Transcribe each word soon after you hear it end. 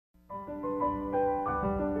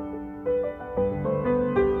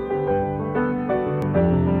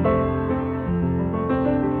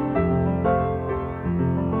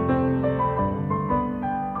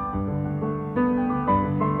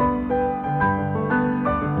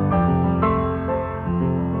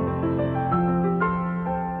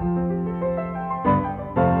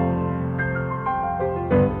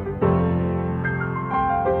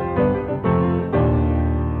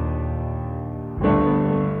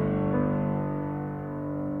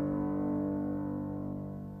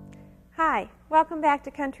Hi, welcome back to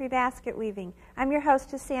Country Basket Weaving. I'm your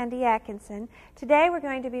hostess, Sandy Atkinson. Today we're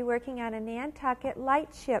going to be working on a Nantucket light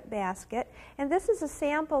ship basket, and this is a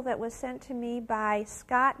sample that was sent to me by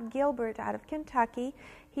Scott Gilbert out of Kentucky.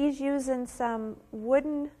 He's using some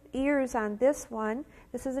wooden ears on this one.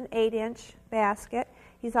 This is an 8-inch basket.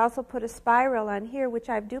 He's also put a spiral on here, which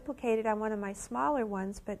I've duplicated on one of my smaller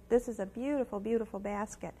ones, but this is a beautiful, beautiful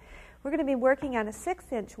basket. We're going to be working on a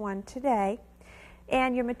 6-inch one today.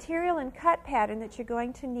 And your material and cut pattern that you're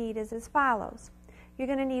going to need is as follows. You're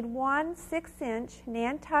going to need one 6-inch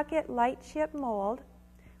Nantucket light ship mold,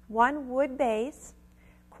 one wood base,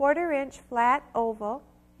 1/4-inch flat oval.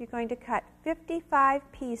 You're going to cut 55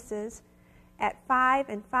 pieces at 5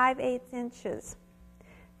 5/8 inches.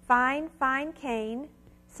 Fine cane,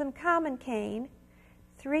 some common cane,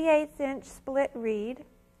 3/8-inch split reed.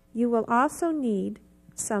 You will also need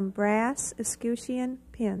some brass escutcheon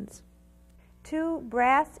pins. 2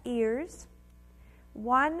 brass ears,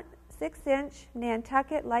 one 6-inch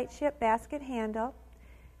Nantucket light ship basket handle,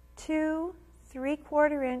 2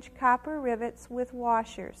 3/4-inch copper rivets with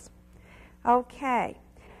washers. Okay,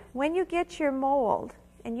 when you get your mold,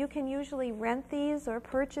 and you can usually rent these or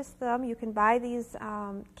purchase them, you can buy these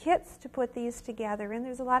kits to put these together in.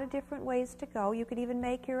 There's a lot of different ways to go. You could even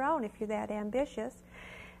make your own if you're that ambitious.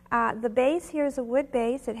 The base here is a wood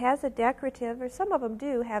base. It has a decorative, or some of them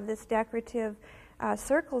do have this decorative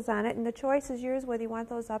circles on it, and the choice is yours whether you want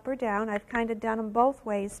those up or down. I've kind of done them both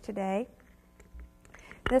ways today.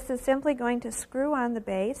 This is simply going to screw on the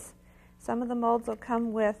base. Some of the molds will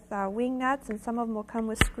come with wing nuts, and some of them will come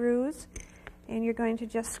with screws, and you're going to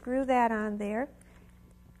just screw that on there.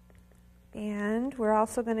 And we're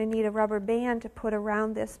also going to need a rubber band to put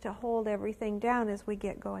around this to hold everything down as we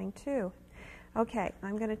get going too. Okay,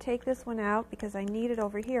 I'm going to take this one out because I need it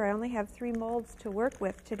over here. I only have 3 molds to work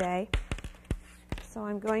with today. So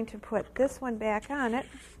I'm going to put this one back on it,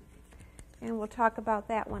 and we'll talk about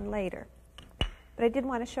that one later. But I did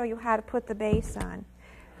want to show you how to put the base on.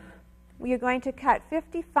 We are going to cut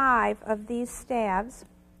 55 of these stabs,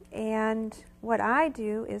 and what I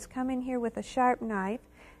do is come in here with a sharp knife.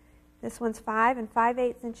 This one's 5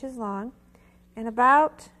 5/8 inches long, and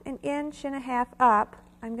about 1.5 inches up,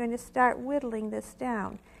 I'm going to start whittling this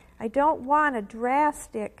down. I don't want a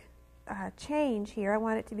drastic change here. I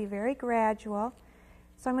want it to be very gradual.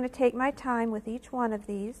 So I'm going to take my time with each one of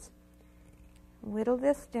these, whittle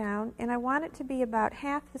this down, and I want it to be about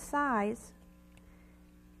half the size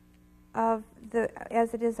of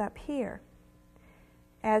as it is up here.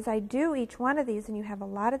 As I do each one of these, and you have a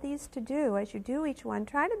lot of these to do, as you do each one,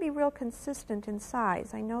 try to be real consistent in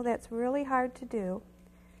size. I know that's really hard to do,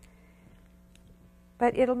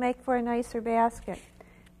 but it'll make for a nicer basket.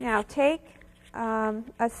 Now take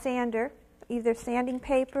a sander, either sanding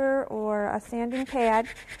paper or a sanding pad,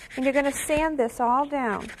 and you're going to sand this all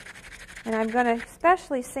down. And I'm going to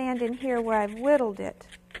especially sand in here where I've whittled it.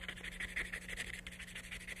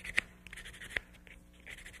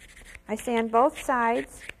 I sand both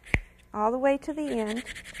sides all the way to the end.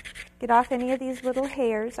 Get off any of these little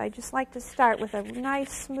hairs. I just like to start with a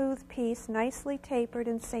nice smooth piece, nicely tapered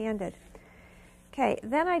and sanded. Okay,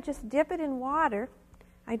 then I just dip it in water.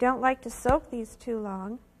 I don't like to soak these too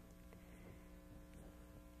long.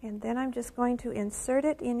 And then I'm just going to insert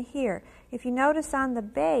it in here. If you notice on the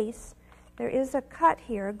base, there is a cut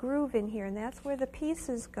here, a groove in here, and that's where the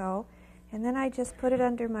pieces go. And then I just put it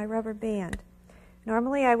under my rubber band.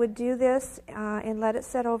 Normally I would do this and let it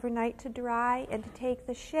set overnight to dry and to take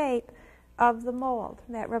the shape of the mold.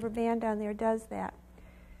 That rubber band down there does that.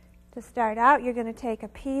 To start out, you're going to take a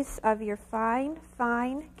piece of your fine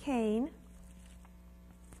cane,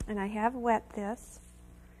 and I have wet this,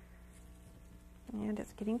 and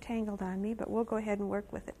it's getting tangled on me, but we'll go ahead and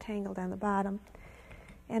work with it tangled on the bottom.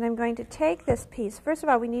 And I'm going to take this piece. First of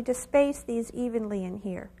all, we need to space these evenly in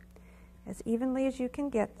here, as evenly as you can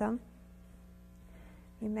get them.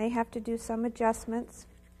 You may have to do some adjustments.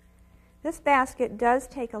 This basket does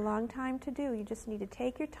take a long time to do. You just need to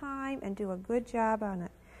take your time and do a good job on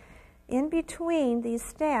it. In between these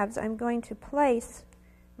stabs, I'm going to place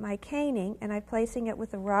my caning, and I'm placing it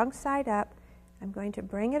with the wrong side up. I'm going to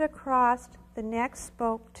bring it across the next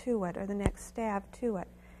spoke to it, or the next stab to it.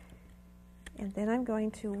 And then I'm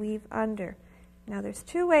going to weave under. Now there's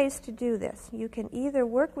 2 ways to do this. You can either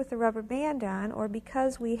work with the rubber band on, or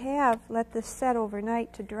because we have let this set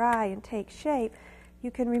overnight to dry and take shape,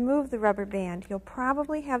 you can remove the rubber band. You'll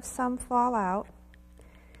probably have some fall out.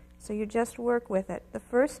 So you just work with it. The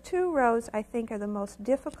first 2 rows, I think, are the most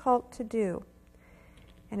difficult to do.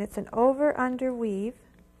 And it's an over-under weave.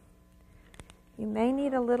 You may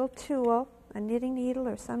need a little tool, a knitting needle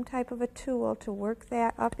or some type of a tool to work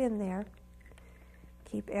that up in there.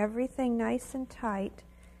 Keep everything nice and tight.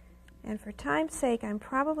 And for time's sake, I'm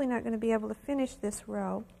probably not going to be able to finish this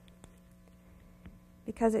row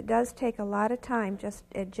because it does take a lot of time just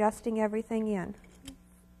adjusting everything in.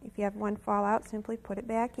 If you have one fall out, simply put it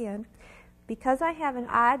back in. Because I have an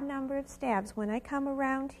odd number of stabs, when I come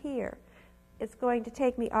around here, it's going to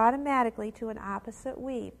take me automatically to an opposite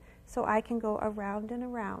weave. So I can go around and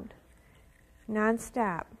around,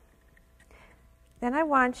 non-stop. Then I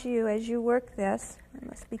want you, as you work this, it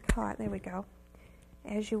must be caught, there we go.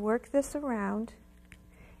 As you work this around,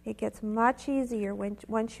 it gets much easier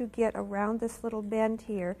once you get around this little bend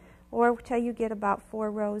here, or till you get about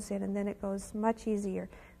 4 rows in, and then it goes much easier.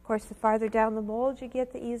 Of course, the farther down the mold you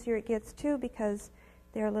get, the easier it gets too, because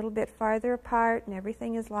they're a little bit farther apart and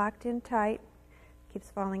everything is locked in tight. Keeps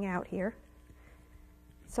falling out here.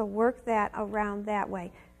 So work that around that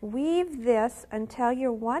way. Weave this until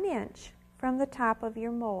you're 1 inch from the top of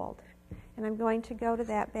your mold. And I'm going to go to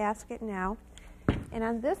that basket now. And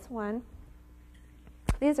on this one,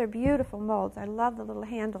 these are beautiful molds. I love the little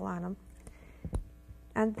handle on them.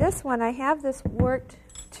 On this one, I have this worked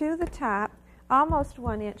to the top, almost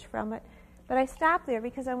 1 inch from it, but I stopped there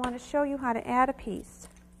because I want to show you how to add a piece.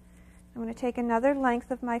 I'm going to take another length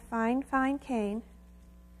of my fine cane,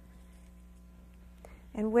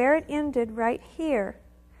 and where it ended right here,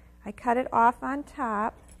 I cut it off on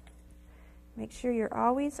top. Make sure you're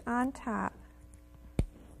always on top.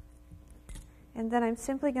 And then I'm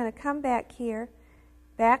simply going to come back here,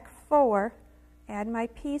 back 4, add my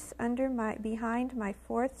piece behind my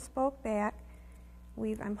 4th spoke back.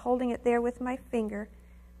 I'm holding it there with my finger.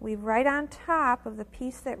 Weave right on top of the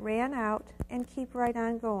piece that ran out and keep right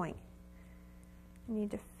on going. You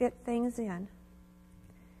need to fit things in.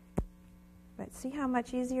 But see how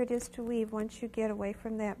much easier it is to weave once you get away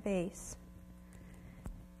from that base.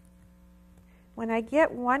 When I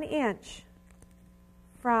get 1 inch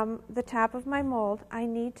from the top of my mold, I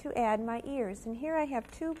need to add my ears. And here I have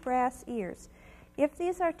 2 brass ears. If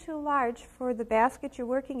these are too large for the basket you're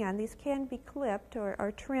working on, these can be clipped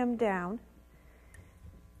or trimmed down.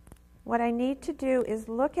 What I need to do is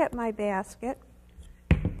look at my basket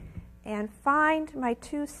and find my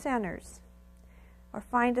 2 centers, or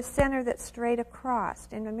find a center that's straight across.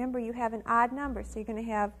 And remember, you have an odd number, so you're going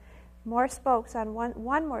to have more spokes on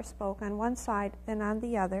one more spoke on one side than on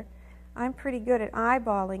the other. I'm pretty good at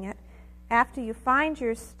eyeballing it. After you find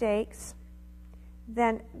your stakes,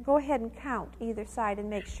 then go ahead and count either side and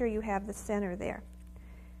make sure you have the center there.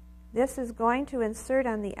 This is going to insert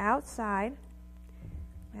on the outside.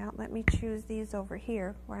 Well, let me choose these over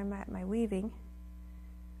here where I'm at my weaving.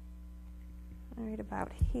 Right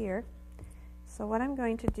about here. So what I'm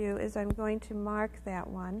going to do is I'm going to mark that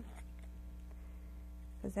one,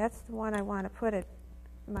 because that's the one I want to put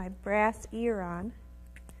my brass ear on.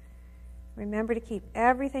 Remember to keep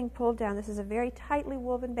everything pulled down. This is a very tightly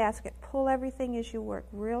woven basket. Pull everything as you work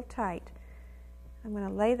real tight. I'm going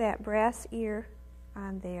to lay that brass ear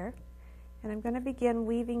on there, and I'm going to begin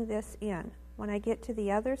weaving this in. When I get to the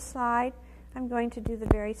other side, I'm going to do the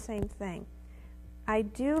very same thing. I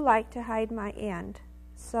do like to hide my end,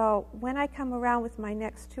 so when I come around with my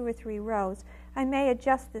next 2 or 3 rows, I may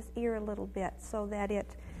adjust this ear a little bit so that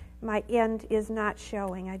my end is not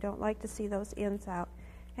showing. I don't like to see those ends out.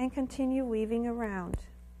 And continue weaving around.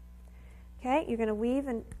 Okay, you're going to weave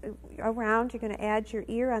around, you're going to add your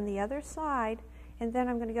ear on the other side, and then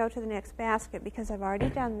I'm going to go to the next basket because I've already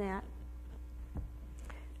done that.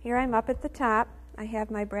 Here I'm up at the top. I have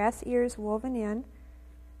my brass ears woven in,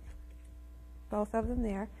 both of them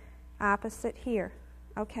there, opposite here.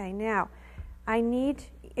 Okay, now I need,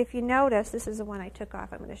 if you notice, this is the one I took off.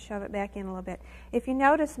 I'm going to shove it back in a little bit. If you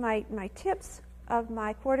notice, my tips of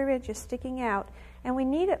my 1/4 inch is sticking out, and we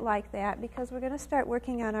need it like that because we're going to start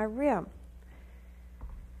working on our rim.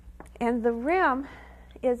 And the rim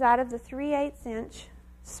is out of the 3/8 inch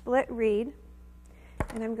split reed,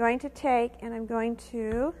 and I'm going to take and I'm going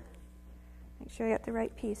to make sure I got the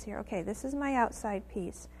right piece here. Okay, this is my outside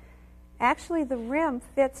piece. Actually, the rim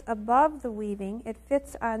fits above the weaving. It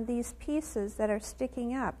fits on these pieces that are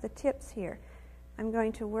sticking up, the tips here. I'm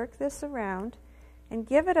going to work this around and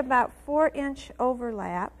give it about 4-inch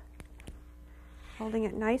overlap, holding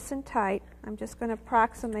it nice and tight. I'm just going to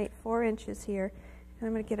approximate 4 inches here, and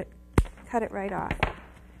I'm going to cut it right off.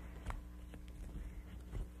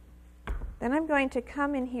 Then I'm going to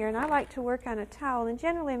come in here, and I like to work on a towel, and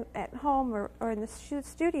generally at home or in the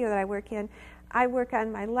studio that I work in, I work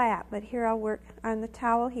on my lap, but here I'll work on the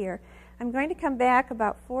towel here. I'm going to come back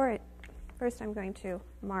about 4. First I'm going to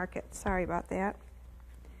mark it. Sorry about that.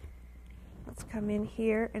 Let's come in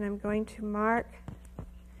here, and I'm going to mark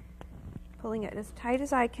pulling it as tight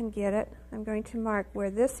as I can get it. I'm going to mark where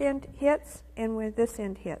this end hits and where this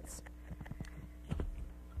end hits.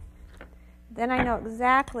 Then I know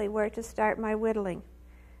exactly where to start my whittling.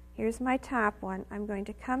 Here's my top one. I'm going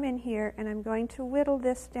to come in here and I'm going to whittle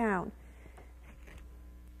this down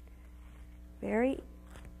very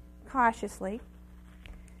cautiously.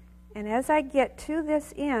 And as I get to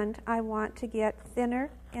this end, I want to get thinner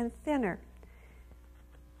and thinner.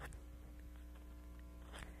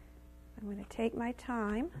 I'm going to take my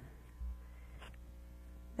time.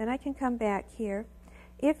 Then I can come back here.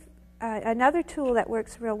 If another tool that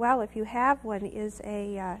works real well, if you have one, is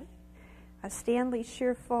a Stanley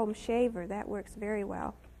Sheer Foam shaver. That works very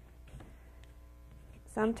well.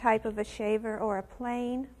 Some type of a shaver or a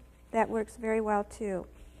plane, that works very well too.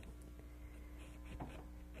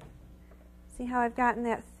 See how I've gotten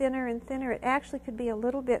that thinner and thinner? It actually could be a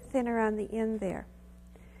little bit thinner on the end there.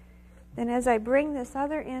 Then as I bring this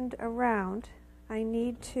other end around, I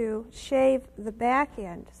need to shave the back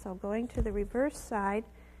end. So going to the reverse side,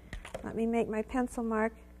 let me make my pencil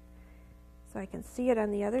mark so I can see it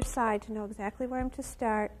on the other side to know exactly where I'm to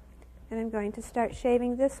start. And I'm going to start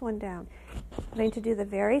shaving this one down. I'm going to do the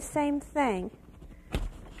very same thing.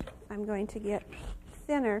 I'm going to get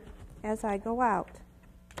thinner as I go out.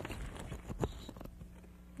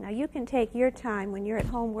 Now you can take your time when you're at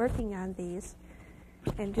home working on these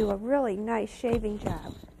and do a really nice shaving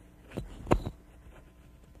job.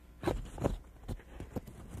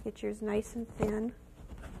 Get yours nice and thin.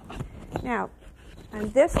 Now, on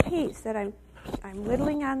this piece that I'm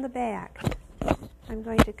whittling on the back, I'm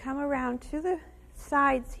going to come around to the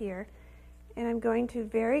sides here, and I'm going to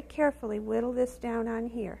very carefully whittle this down on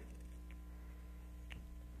here.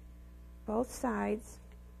 Both sides.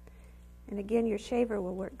 And again, your shaver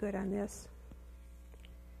will work good on this.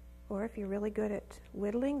 Or if you're really good at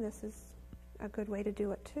whittling, this is a good way to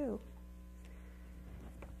do it too.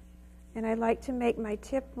 And I like to make my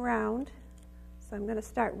tip round, so I'm going to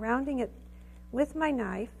start rounding it with my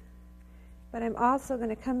knife, but I'm also going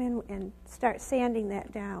to come in and start sanding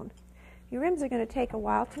that down. Your rims are going to take a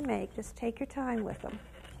while to make. Just take your time with them.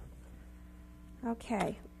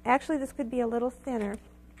 Okay. Actually, this could be a little thinner,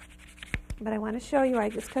 but I want to show you. I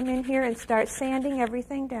just come in here and start sanding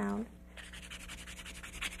everything down.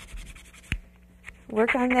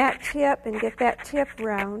 Work on that tip and get that tip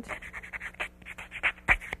round.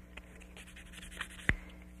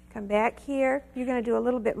 Come back here. You're going to do a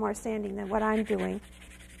little bit more sanding than what I'm doing.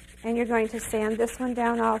 And you're going to sand this one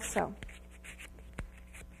down also.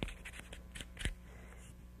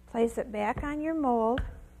 Place it back on your mold.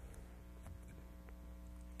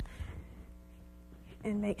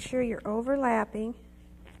 And make sure you're overlapping.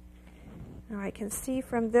 Now I can see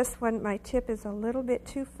from this one my tip is a little bit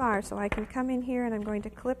too far, so I can come in here and I'm going to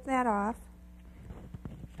clip that off.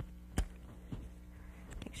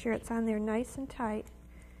 Make sure it's on there nice and tight.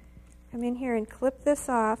 Come in here and clip this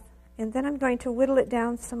off, and then I'm going to whittle it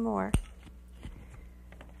down some more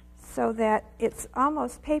so that it's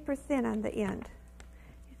almost paper thin on the end.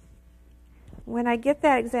 When I get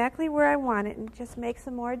that exactly where I want it, and just make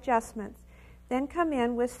some more adjustments, then come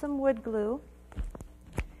in with some wood glue,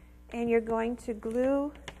 and you're going to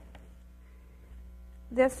glue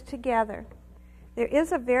this together. There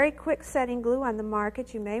is a very quick setting glue on the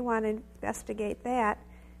market. You may want to investigate that.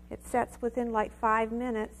 It sets within like 5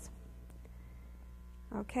 minutes.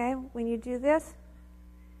 Okay, when you do this,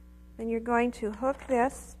 then you're going to hook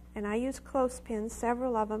this, and I use clothespins,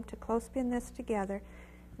 several of them, to clothespin this together.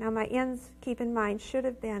 Now my ends, keep in mind, should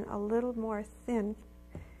have been a little more thinned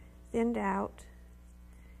out.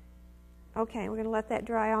 Okay, we're going to let that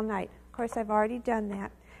dry all night. Of course, I've already done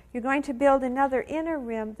that. You're going to build another inner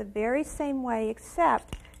rim the very same way,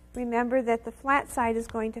 except remember that the flat side is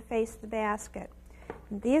going to face the basket.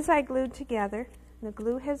 And these I glued together. The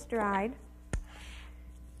glue has dried.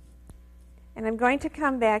 And I'm going to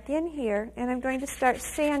come back in here and I'm going to start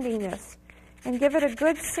sanding this and give it a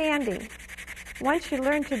good sanding. Once you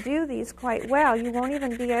learn to do these quite well, you won't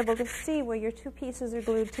even be able to see where your two pieces are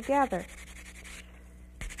glued together.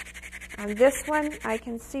 On this one, I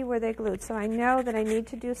can see where they're glued, so I know that I need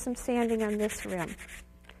to do some sanding on this rim.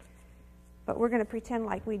 But we're going to pretend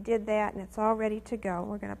like we did that and it's all ready to go.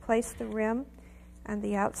 We're going to place the rim on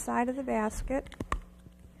the outside of the basket.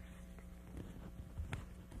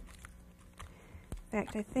 In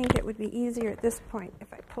fact, I think it would be easier at this point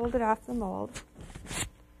if I pulled it off the mold.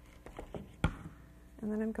 And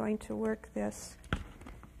then I'm going to work this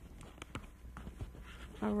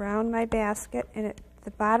around my basket, and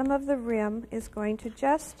the bottom of the rim is going to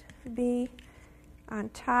just be on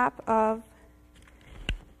top of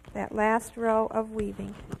that last row of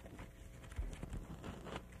weaving.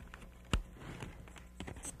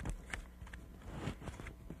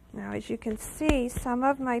 Now, as you can see, some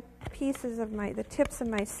of my pieces of the tips of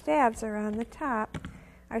my stabs are on the top,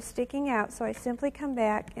 are sticking out, so I simply come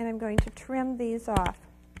back and I'm going to trim these off.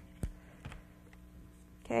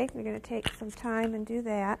 Okay, we're going to take some time and do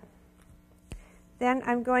that. Then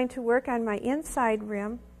I'm going to work on my inside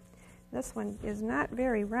rim. This one is not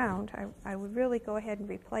very round. I would really go ahead and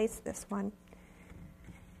replace this one,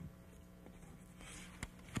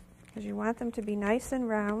 because you want them to be nice and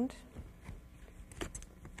round.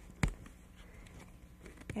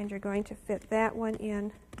 And you're going to fit that one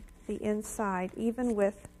in the inside, even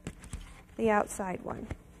with the outside one.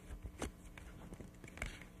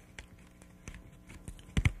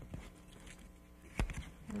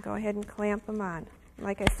 And go ahead and clamp them on.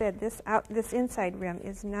 Like I said, this inside rim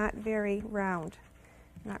is not very round.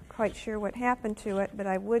 Not quite sure what happened to it, but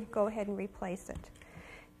I would go ahead and replace it.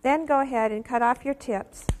 Then go ahead and cut off your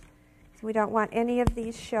tips. We don't want any of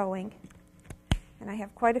these showing. And I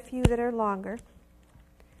have quite a few that are longer.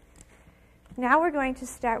 Now we're going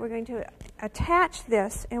to attach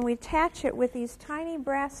this, and we attach it with these tiny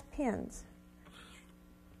brass pins.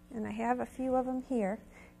 And I have a few of them here.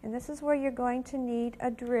 And this is where you're going to need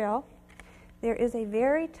a drill. There is a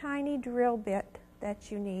very tiny drill bit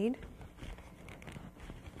that you need.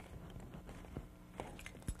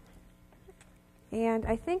 And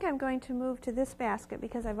I think I'm going to move to this basket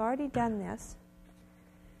because I've already done this.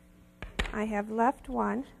 I have left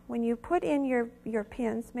one. When you put in your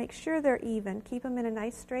pins, make sure they're even. Keep them in a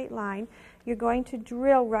nice straight line. You're going to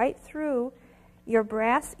drill right through your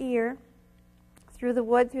brass ear, through the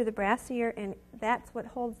wood, through the brass ear, and that's what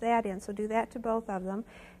holds that in. So do that to both of them.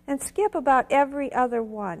 And skip about every other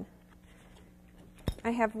one.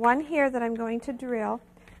 I have one here that I'm going to drill.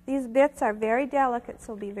 These bits are very delicate,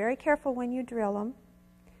 so be very careful when you drill them.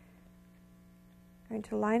 I'm going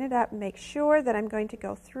to line it up and make sure that I'm going to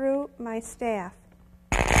go through my staff.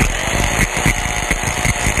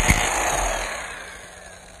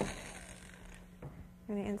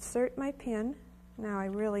 I'm going to insert my pin. Now I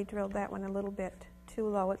really drilled that one a little bit too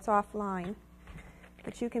low. It's offline.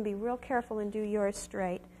 But you can be real careful and do yours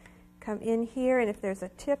straight. Come in here, and if there's a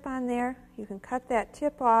tip on there, you can cut that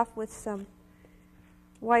tip off with some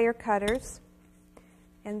wire cutters.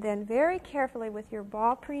 And then very carefully with your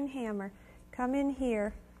ball-peen hammer, come in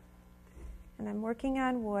here, and I'm working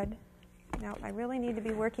on wood. Now, I really need to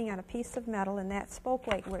be working on a piece of metal, and that spoke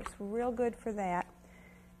weight works real good for that.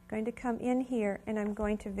 I'm going to come in here, and I'm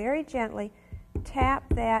going to very gently tap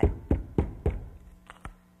that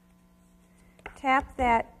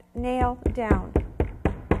nail down.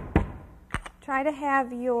 Try to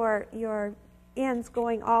have your ends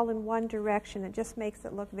going all in one direction. It just makes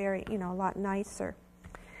it look very, a lot nicer.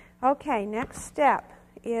 Okay, next step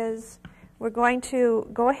is we're going to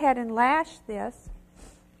go ahead and lash this.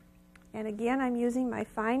 And again, I'm using my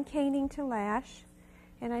fine caning to lash.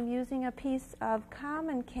 And I'm using a piece of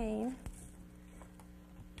common cane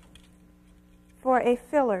for a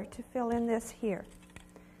filler to fill in this here,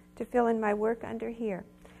 to fill in my work under here.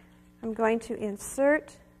 I'm going to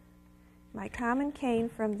insert my common cane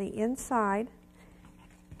from the inside,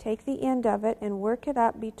 take the end of it and work it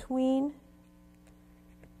up between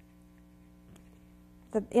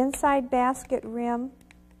the inside basket rim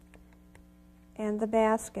and the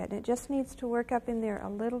basket. And it just needs to work up in there a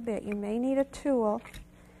little bit. You may need a tool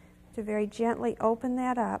to very gently open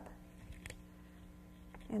that up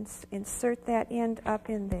and insert that end up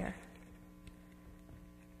in there.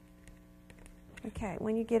 Okay,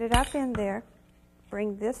 when you get it up in there,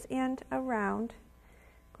 bring this end around.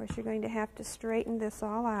 Of course, you're going to have to straighten this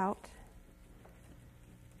all out.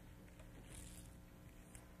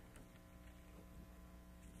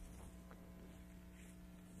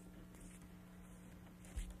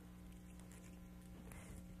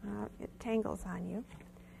 It tangles on you.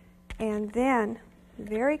 And then,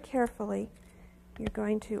 very carefully, you're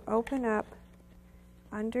going to open up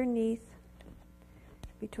underneath,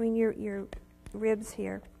 between your ribs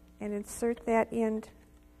here, and insert that end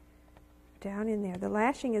down in there. The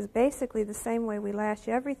lashing is basically the same way we lash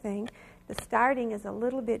everything. The starting is a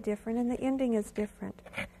little bit different, and the ending is different.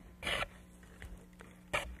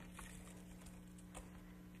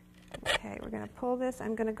 Okay, we're going to pull this.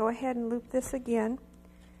 I'm going to go ahead and loop this again.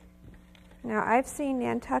 Now, I've seen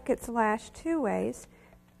Nantuckets lash two ways,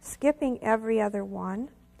 skipping every other one,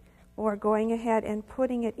 or going ahead and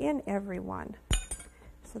putting it in every one.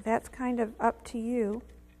 So that's kind of up to you.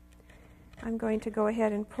 I'm going to go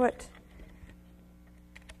ahead and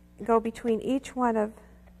go between each one of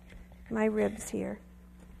my ribs here.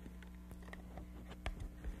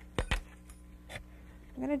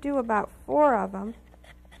 I'm going to do about 4 of them.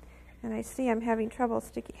 And I see I'm having trouble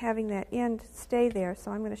having that end stay there,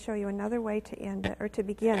 so I'm going to show you another way to end it, or to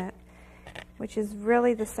begin it, which is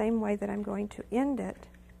really the same way that I'm going to end it.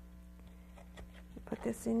 Put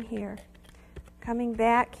this in here. Coming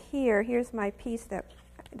back here, here's my piece that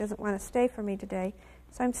doesn't want to stay for me today,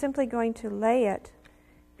 so I'm simply going to lay it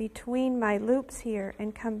between my loops here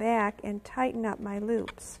and come back and tighten up my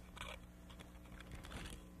loops.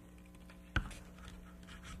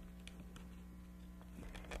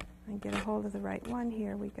 And get a hold of the right one.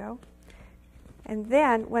 Here we go. And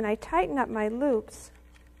then when I tighten up my loops,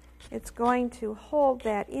 it's going to hold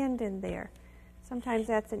that end in there. Sometimes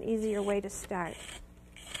that's an easier way to start.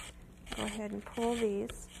 Go ahead and pull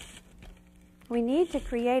these. We need to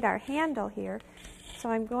create our handle here. So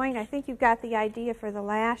I think you've got the idea for the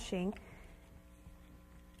lashing.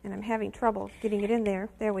 And I'm having trouble getting it in there.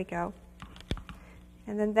 There we go.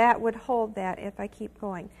 And then that would hold that if I keep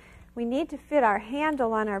going. We need to fit our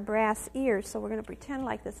handle on our brass ears, so we're going to pretend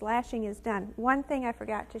like this lashing is done. One thing I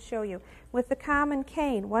forgot to show you. With the common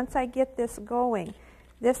cane, once I get this going,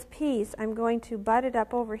 this piece, I'm going to butt it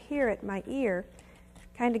up over here at my ear,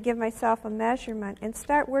 kind of give myself a measurement, and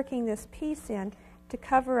start working this piece in to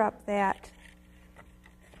cover up that,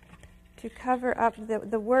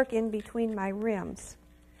 the work in between my rims.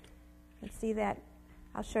 And see that?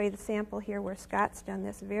 I'll show you the sample here where Scott's done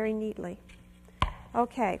this very neatly.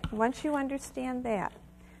 Okay, once you understand that,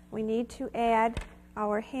 we need to add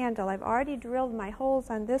our handle. I've already drilled my holes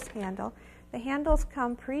on this handle. The handles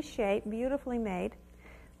come pre-shaped, beautifully made.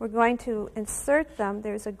 We're going to insert them.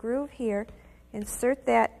 There's a groove here. Insert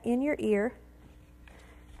that in your ear.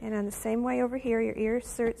 And on the same way over here, your ear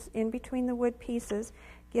inserts in between the wood pieces.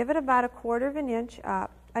 Give it about 1/4 of an inch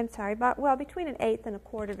up. Between 1/8 and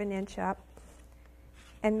 1/4 of an inch up.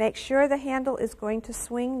 And make sure the handle is going to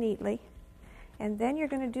swing neatly. And then you're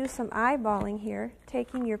going to do some eyeballing here.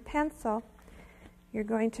 Taking your pencil, you're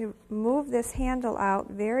going to move this handle out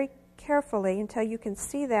very carefully until you can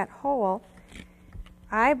see that hole.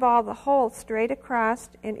 Eyeball the hole straight across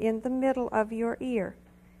and in the middle of your ear.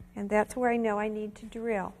 And that's where I know I need to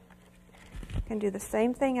drill. You can do the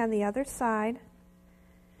same thing on the other side.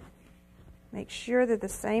 Make sure they're the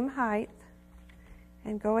same height.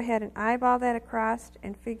 And go ahead and eyeball that across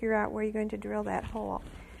and figure out where you're going to drill that hole.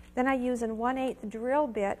 Then I use an 1/8 drill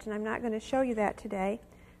bit, and I'm not going to show you that today,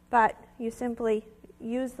 but you simply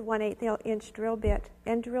use the 1/8 inch drill bit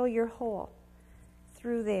and drill your hole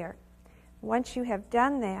through there. Once you have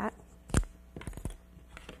done that,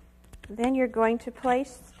 then you're going to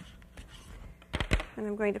place, and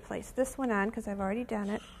I'm going to place this one on because I've already done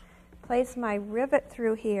it, place my rivet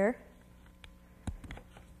through here,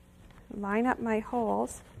 line up my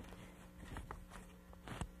holes.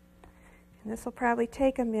 And this will probably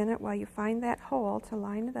take a minute while you find that hole to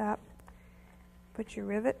line it up. Put your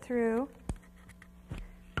rivet through.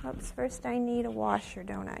 Oops, first I need a washer,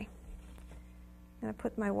 don't I? I'm going to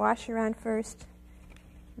put my washer on first,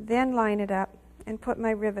 then line it up and put my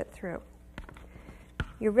rivet through.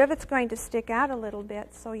 Your rivet's going to stick out a little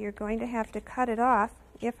bit, so you're going to have to cut it off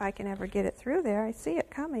if I can ever get it through there. I see it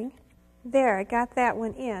coming. There, I got that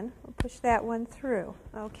one in. We'll push that one through.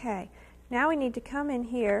 Okay, now we need to come in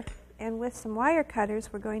here. And with some wire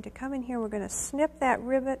cutters, we're going to come in here, we're going to snip that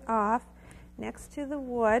rivet off next to the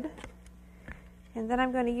wood. And then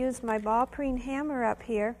I'm going to use my ball-peen hammer up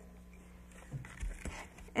here.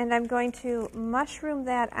 And I'm going to mushroom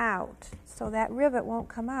that out so that rivet won't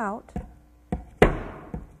come out.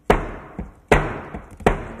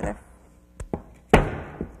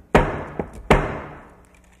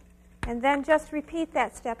 And then just repeat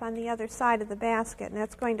that step on the other side of the basket, and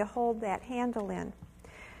that's going to hold that handle in.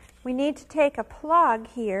 We need to take a plug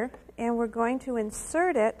here, and we're going to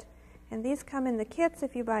insert it, and these come in the kits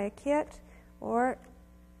if you buy a kit, or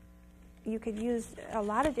you could use a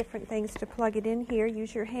lot of different things to plug it in here.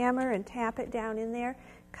 Use your hammer and tap it down in there.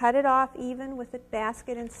 Cut it off even with the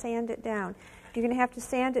basket and sand it down. You're going to have to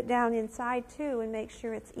sand it down inside too and make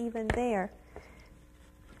sure it's even there.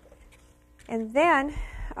 And then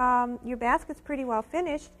your basket's pretty well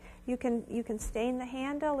finished. You can stain the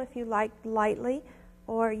handle if you like lightly,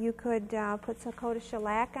 or you could put some coat of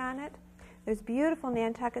shellac on it. There's beautiful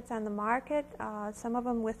Nantuckets on the market, some of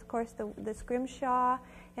them with, of course, the scrimshaw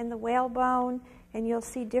and the whalebone, and you'll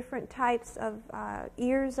see different types of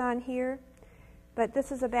ears on here. But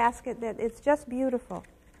this is a basket that it's just beautiful.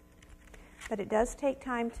 But it does take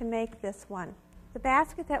time to make this one. The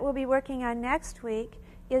basket that we'll be working on next week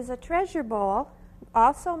is a treasure bowl,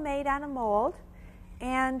 also made on a mold.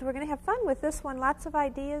 And we're going to have fun with this one. Lots of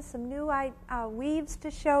ideas, some new weaves to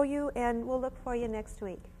show you, and we'll look for you next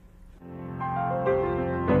week.